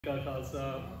Ka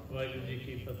Khalsa, Vaheguru Ji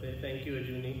Ki Fateh. Thank you,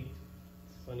 Ajuni.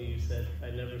 It's funny you said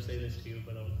I never say this to you,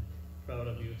 but I'm proud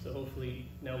of you. So hopefully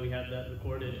now we have that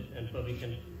recorded and Prabhu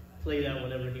can play that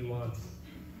whenever he wants.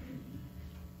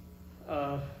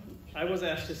 I was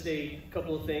asked to say a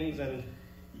couple of things, and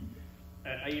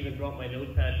I even brought my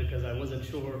notepad because I wasn't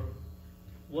sure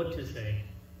what to say.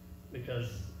 Because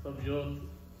Bhavjot,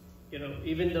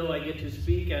 even though I get to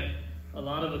speak at a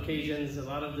lot of occasions, a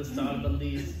lot of the Dastar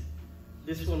Bandis,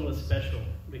 this one was special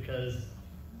because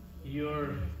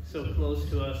you're so close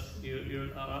to us.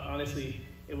 You're honestly,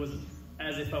 it was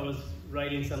as if I was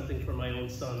writing something for my own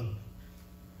son.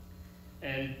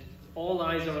 And all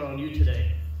eyes are on you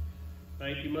today,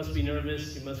 right? You must be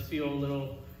nervous. You must feel a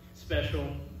little special,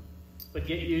 but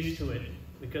get used to it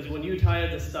because when you tie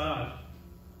the star,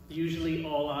 usually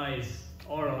all eyes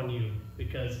are on you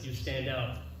because you stand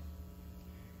out.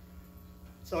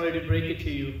 Sorry to break it to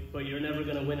you, but you're never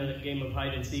going to win a game of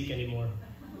hide and seek anymore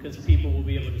because people will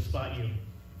be able to spot you.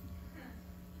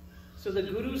 So the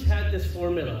gurus had this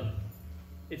formula.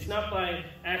 It's not by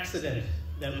accident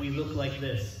that we look like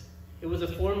this. It was a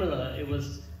formula. It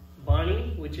was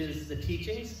Bani, which is the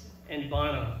teachings, and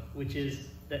Bana, which is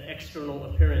the external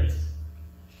appearance.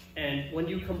 And when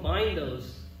you combine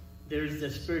those, there's the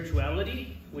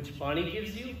spirituality, which Bani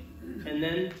gives you, and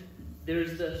then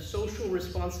there's the social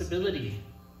responsibility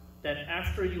that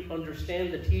after you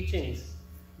understand the teachings,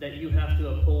 that you have to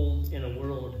uphold in a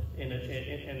world, and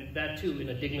that too in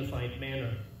a dignified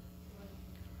manner.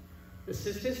 The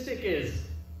statistic is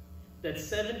that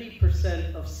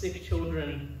 70% of Sikh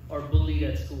children are bullied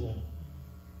at school.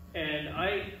 And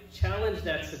I challenge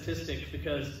that statistic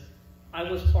because I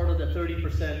was part of the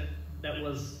 30%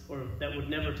 that would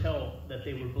never tell that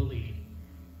they were bullied.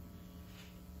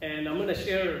 And I'm going to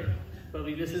share,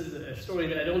 probably this is a story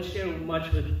that I don't share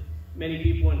much with many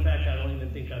people. In fact, I don't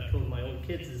even think I've told my own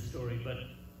kids this story, but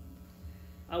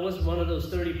I was one of those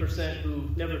 30% who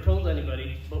never told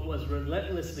anybody, but was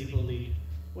relentlessly bullied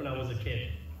when I was a kid.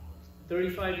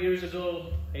 35 years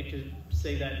ago, I hate to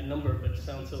say that number, but it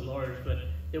sounds so large, but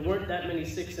there weren't that many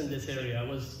Sikhs in this area. I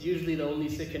was usually the only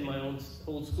Sikh in my own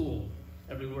whole school,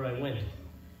 everywhere I went.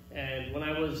 And when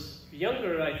I was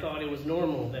younger, I thought it was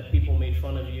normal that people made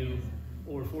fun of you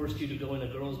or forced you to go in a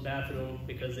girl's bathroom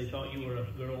because they thought you were a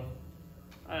girl.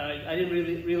 I didn't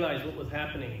really realize what was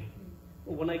happening.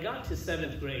 But when I got to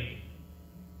 7th grade,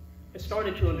 I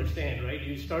started to understand, right?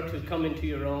 You start to come into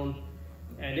your own.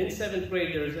 And in 7th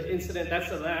grade, there's an incident. That's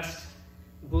the last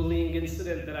bullying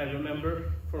incident that I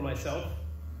remember for myself.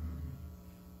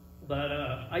 But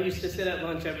I used to sit at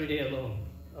lunch every day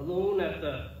alone at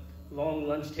the long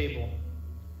lunch table.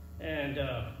 And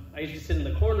I used to sit in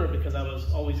the corner because I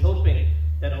was always hoping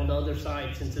that on the other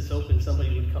side, since it's open,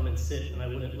 somebody would come and sit and I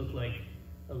wouldn't look like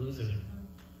a loser.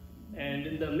 And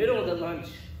in the middle of the lunch,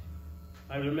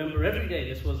 I remember every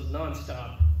day, this was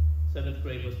nonstop. 7th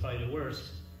grade was probably the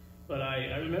worst. But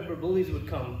I remember bullies would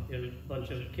come. There were a bunch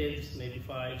of kids, maybe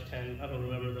 5, 10, I don't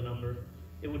remember the number.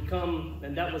 It would come,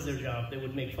 and that was their job. They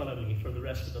would make fun of me for the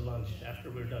rest of the lunch after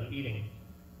we were done eating.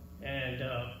 And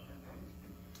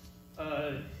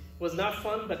it was not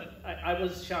fun, but I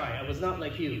was shy. I was not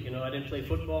like you. I didn't play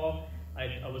football.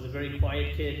 I was a very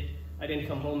quiet kid. I didn't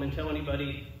come home and tell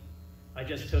anybody. I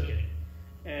just took it.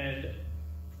 And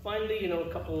finally, a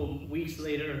couple of weeks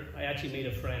later, I actually made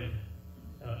a friend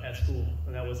at school.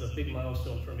 And that was a big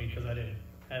milestone for me because I didn't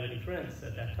have any friends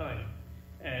at that time.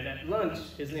 And at lunch,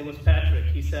 his name was Patrick.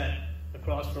 He sat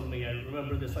across from me. I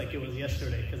remember this like it was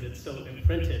yesterday because it's still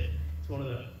imprinted. It's one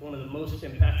of the most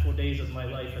impactful days of my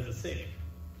life as a Sikh.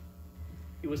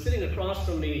 He was sitting across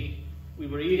from me. We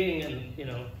were eating,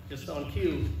 and just on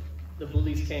cue, the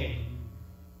bullies came,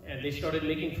 and they started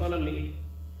making fun of me.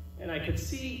 And I could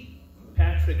see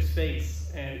Patrick's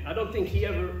face, and I don't think he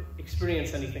ever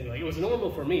experienced anything like it. It was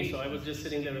normal for me, so I was just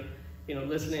sitting there,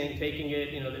 listening, taking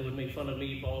it. They would make fun of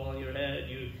me, ball on your head,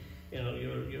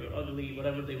 you're ugly,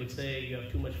 whatever they would say. You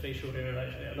have too much facial hair.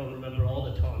 I don't remember all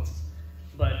the taunts,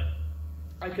 but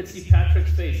I could see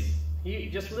Patrick's face. He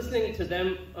just listening to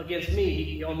them against me,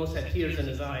 he almost had tears in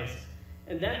his eyes.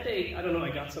 And that day, I don't know, I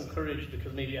got some courage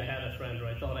because maybe I had a friend, or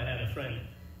I thought I had a friend.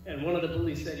 And one of the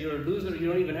bullies said, "You're a loser, you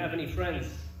don't even have any friends."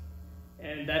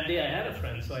 And that day I had a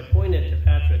friend, so I pointed to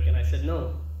Patrick and I said,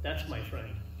 "No, that's my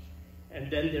friend." And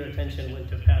then their attention went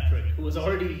to Patrick, who was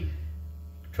already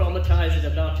traumatized and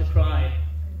about to cry.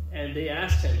 And they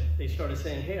asked him, they started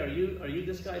saying, "Hey, are you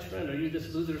this guy's friend? Are you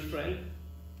this loser's friend?"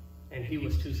 And he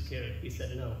was too scared. He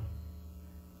said, "No,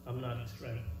 I'm not his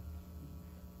friend."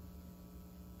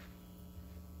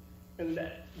 And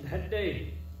that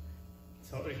day,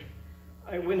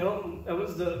 I went home. That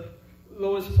was the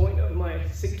lowest point of my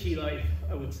Sikhi life,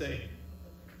 I would say.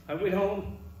 I went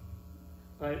home,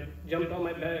 I jumped on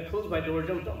my bed, I closed my door,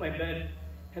 jumped on my bed,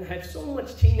 and had so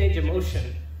much teenage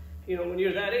emotion. You know, when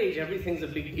you're that age, everything's a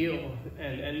big deal,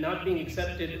 and not being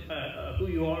accepted who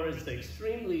you are is the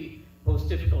extremely most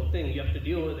difficult thing you have to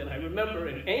deal with. And I remember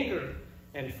in anger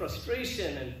and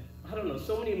frustration and, I don't know,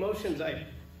 so many emotions, I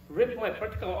ripped my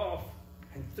patka off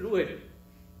and threw it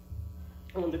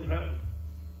on the ground.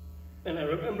 And I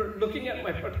remember looking at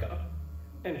my patka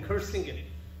and cursing it,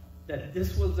 that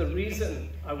this was the reason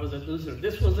I was a loser.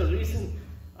 This was the reason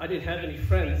I didn't have any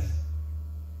friends.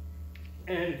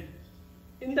 And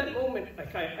in that moment,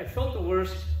 like I felt the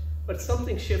worst, but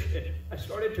something shifted. I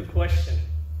started to question.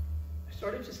 I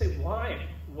started to say, why?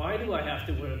 Why do I have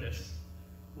to wear this?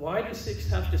 Why do Sikhs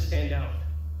have to stand out?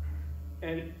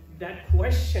 And that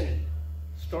question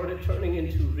started turning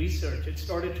into research. It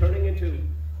started turning into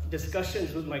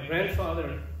discussions with my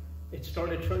grandfather. It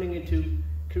started turning into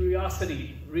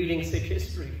curiosity, reading Sikh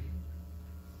history.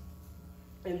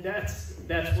 And that's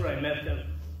where I met them.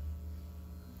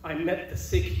 I met the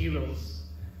Sikh heroes.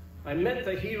 I met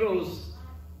the heroes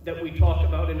that we talk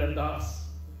about in Ardas.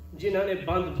 Jinnah ne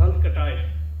band kataye,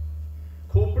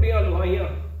 khopdiyan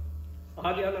lwaiyan,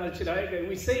 aadyan naal chiraye gaye.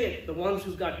 We say it, the ones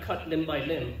who got cut limb by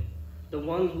limb, the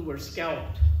ones who were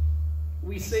scalped.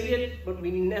 We say it, but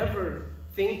we never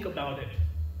think about it.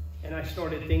 And I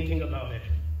started thinking about it.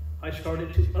 I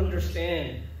started to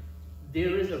understand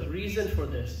there is a reason for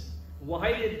this.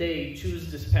 Why did they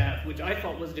choose this path, which I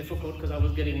thought was difficult because I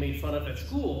was getting made fun of at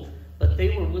school, but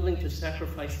they were willing to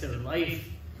sacrifice their life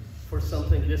for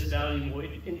something this valuable.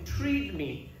 It intrigued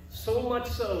me so much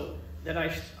so that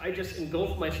I just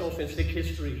engulfed myself in Sikh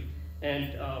history.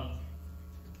 And a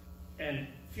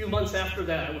few months after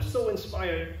that, I was so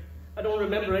inspired. I don't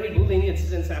remember any bullying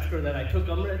incidents after that. I took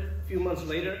Amrit a few months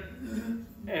later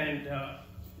and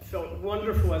felt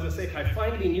wonderful as a Sikh. I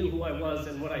finally knew who I was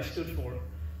and what I stood for.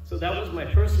 So that was my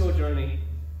personal journey.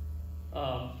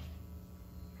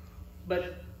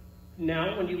 But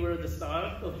now when you wear the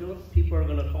Dastar, people are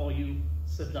going to call you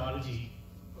Sardarji.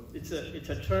 It's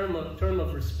a term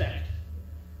of respect,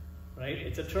 right?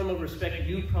 It's a term of respect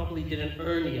you probably didn't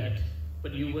earn yet,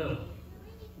 but you will.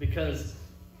 Because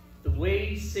the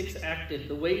way Sikhs acted,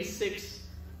 the way Sikhs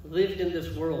lived in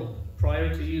this world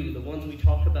prior to you, the ones we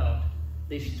talk about,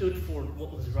 they stood for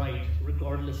what was right,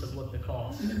 regardless of what the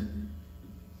cost.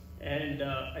 And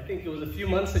I think it was a few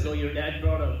months ago, your dad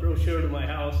brought a brochure to my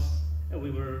house, and we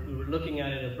were looking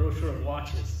at it, a brochure of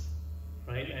watches,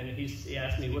 right? And he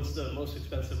asked me, what's the most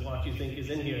expensive watch you think is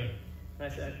in here?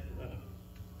 And I said,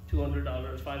 $200,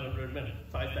 $500,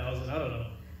 $5,000, I don't know.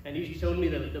 And he showed me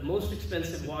that the most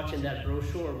expensive watch in that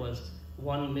brochure was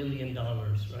 $1 million,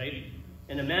 right?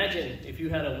 And imagine if you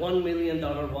had a $1 million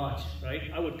watch, right?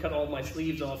 I would cut all my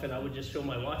sleeves off and I would just show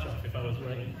my watch off if I was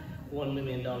wearing a $1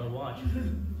 million watch,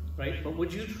 right? But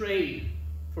would you trade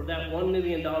for that $1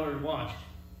 million watch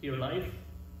your life?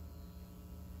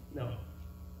 No.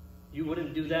 You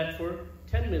wouldn't do that for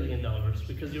 $10 million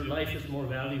because your life is more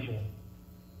valuable.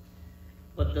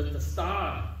 But the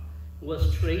Dastar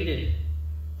was traded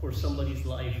for somebody's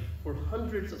life, for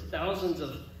hundreds of thousands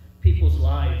of people's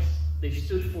lives. They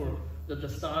stood for the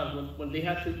Dastar. When they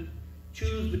had to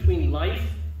choose between life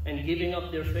and giving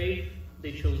up their faith,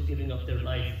 they chose giving up their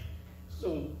life.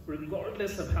 So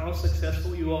regardless of how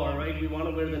successful you are, right? We want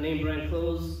to wear the name brand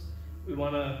clothes. We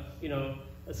want to,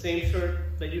 a same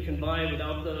shirt that you can buy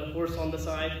without the horse on the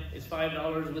side is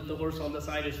 $5, with the horse on the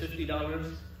side is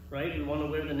 $50, right? We want to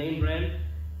wear the name brand.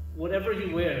 Whatever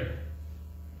you wear,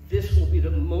 this will be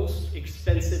the most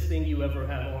expensive thing you ever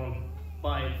have on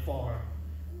by far,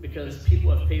 because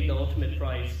people have paid the ultimate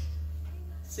price.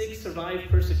 Sikhs survived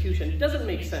persecution. It doesn't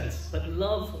make sense, but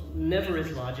love never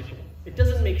is logical. It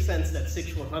doesn't make sense that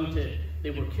Sikhs were hunted,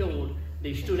 they were killed,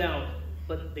 they stood out,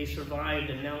 but they survived,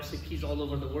 and now Sikhs all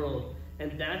over the world.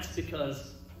 And that's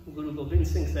because Guru Gobind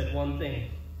Singh said one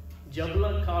thing, Jab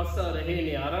lag khalsa rahe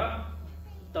niara,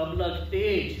 tab lag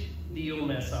tej diyo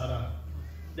mein sara.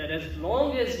 That as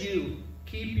long as you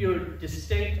keep your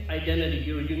distinct identity,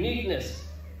 your uniqueness,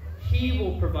 He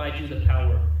will provide you the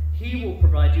power. He will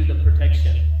provide you the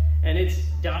protection. And it's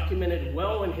documented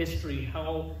well in history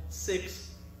how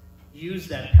Sikhs use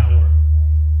that power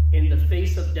in the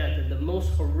face of death, in the most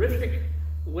horrific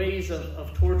ways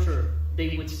of torture.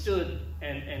 They withstood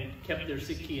and kept their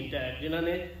Sikhi intact. Jinnah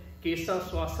ne kesa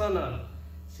swasa naal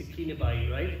Sikhi nibai,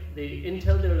 right? They,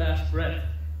 until their last breath,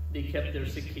 they kept their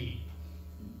Sikhi.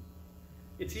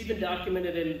 It's even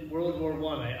documented in World War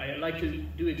I. I like to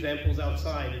do examples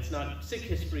outside. It's not Sikh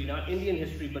history, not Indian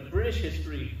history, but British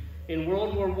history. In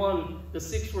World War I, the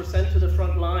Sikhs were sent to the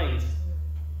front lines,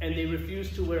 and they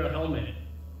refused to wear a helmet.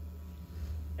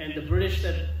 And the British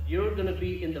said, you're going to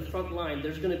be in the front line.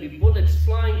 There's going to be bullets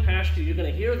flying past you. You're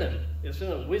going to hear them. It's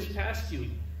going to whiz past you.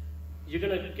 You're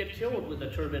going to get killed with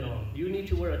a turban on. You need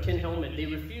to wear a tin helmet. They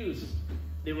refused.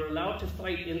 They were allowed to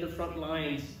fight in the front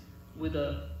lines with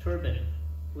a turban,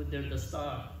 with their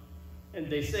dastar. And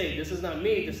they say, this is not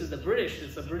me, this is the British.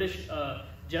 It's a British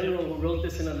general who wrote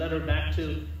this in a letter back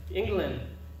to England.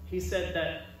 He said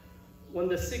that when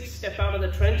the Sikhs step out of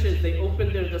the trenches, they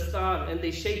open their dastar and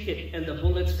they shake it and the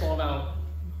bullets fall out.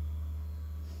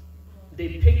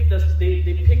 They pick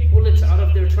bullets out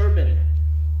of their turban.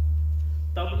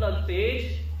 Tabla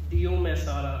tej diyo mein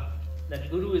sara. That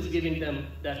Guru is giving them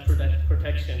that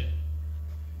protection.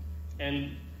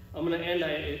 And I'm going to end,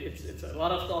 it's a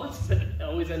lot of thoughts, but I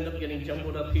always end up getting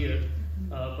jumbled up here.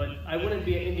 But I wouldn't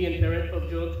be an Indian parent,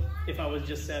 Bhavjot, if I was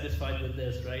just satisfied with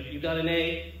this, right? You got an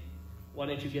A, why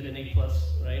don't you get an A+,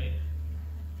 right?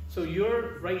 So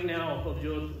you're, right now,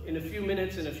 Bhavjot, in a few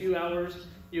minutes, in a few hours,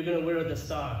 you're going to wear a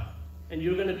dastar. And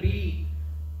you're going to be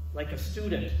like a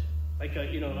student. Like a,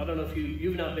 I don't know if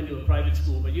you've not been to a private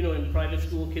school, but in private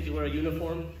school, kids wear a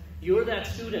uniform. You're that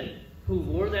student who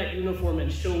wore that uniform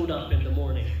and showed up in the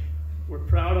morning. We're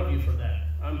proud of you for that.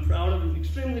 I'm proud of you,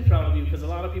 extremely proud of you, because a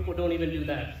lot of people don't even do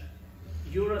that.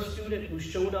 You're a student who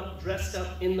showed up, dressed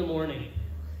up in the morning.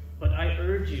 But I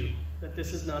urge you that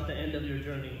this is not the end of your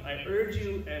journey. I urge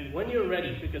you, and when you're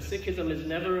ready, because Sikhism is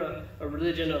never a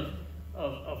religion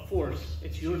of force,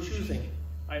 it's your choosing.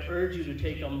 I urge you to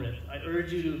take Amrit. I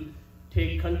urge you to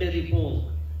take Khandedi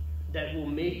Pol that will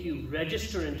make you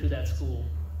register into that school.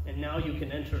 And now you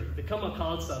can enter. Become a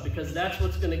Khalsa, because that's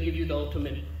what's going to give you the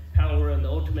ultimate power and the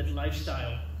ultimate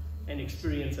lifestyle and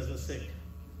experience as a Sikh.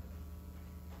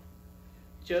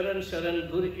 Charan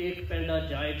Sharan Gur Ek Penda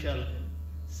Jai Chal,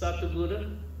 Sat Gur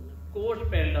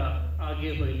Kot Penda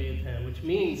Aage Hoy Let Hain, which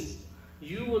means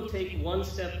you will take one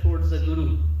step towards the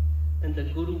Guru, and the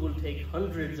Guru will take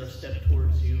hundreds of steps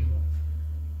towards you.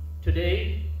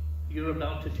 Today, you're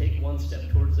about to take one step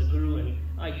towards the Guru, and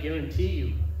I guarantee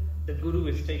you, the Guru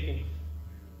is taking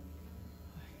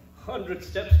 100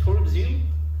 steps towards you,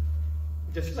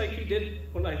 just like he did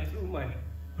when I threw my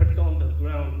patka on the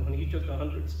ground, when he took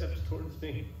 100 steps towards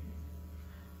me.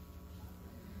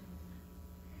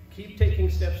 Keep taking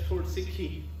steps towards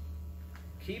Sikhi.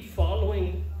 Keep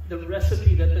following the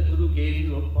recipe that the Guru gave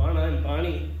you of Bana and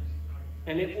Bani,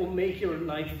 and it will make your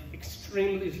life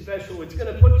extremely special. It's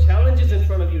going to put challenges in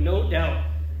front of you, no doubt.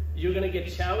 You're going to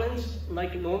get challenged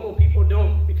like normal people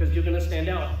don't, because you're going to stand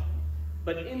out.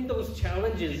 But in those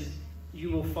challenges, you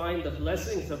will find the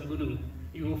blessings of Guru.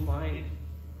 You will find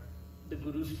the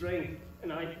Guru's strength.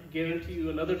 And I guarantee you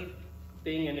another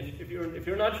thing, and if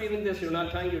you're not feeling this, you're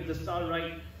not tying your dastar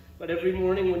right, but every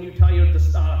morning when you tie your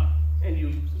dastar and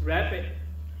you wrap it,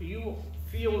 you will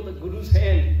feel the Guru's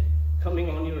hand coming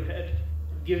on your head,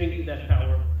 giving you that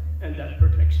power and that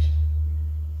protection.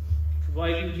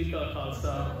 Vaheguru Ji Ka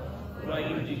Khalsa,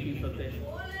 Vaheguru Ji Ki Fateh.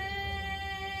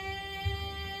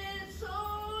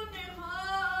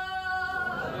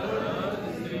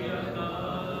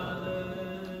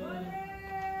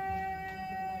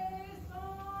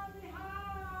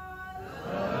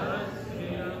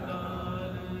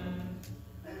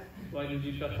 Vaheguru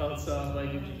Ji Ka Khalsa,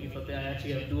 Vaheguru Ji Ki Fateh. I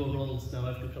actually have dual roles now. I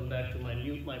have to come back to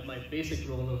my basic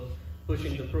role of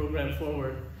pushing the program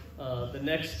forward. The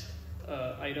next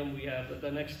item we have, is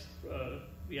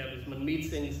Harmeet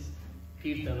Singh's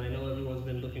Kirtan. I know everyone's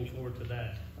been looking forward to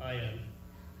that. I am.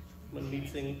 Harmeet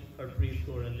Singh, Harpreet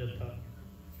Kaur and Jatha.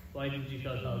 Vaheguru Ji Ka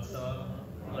Khalsa,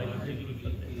 Vaheguru Ji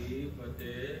Ki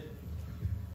Fateh.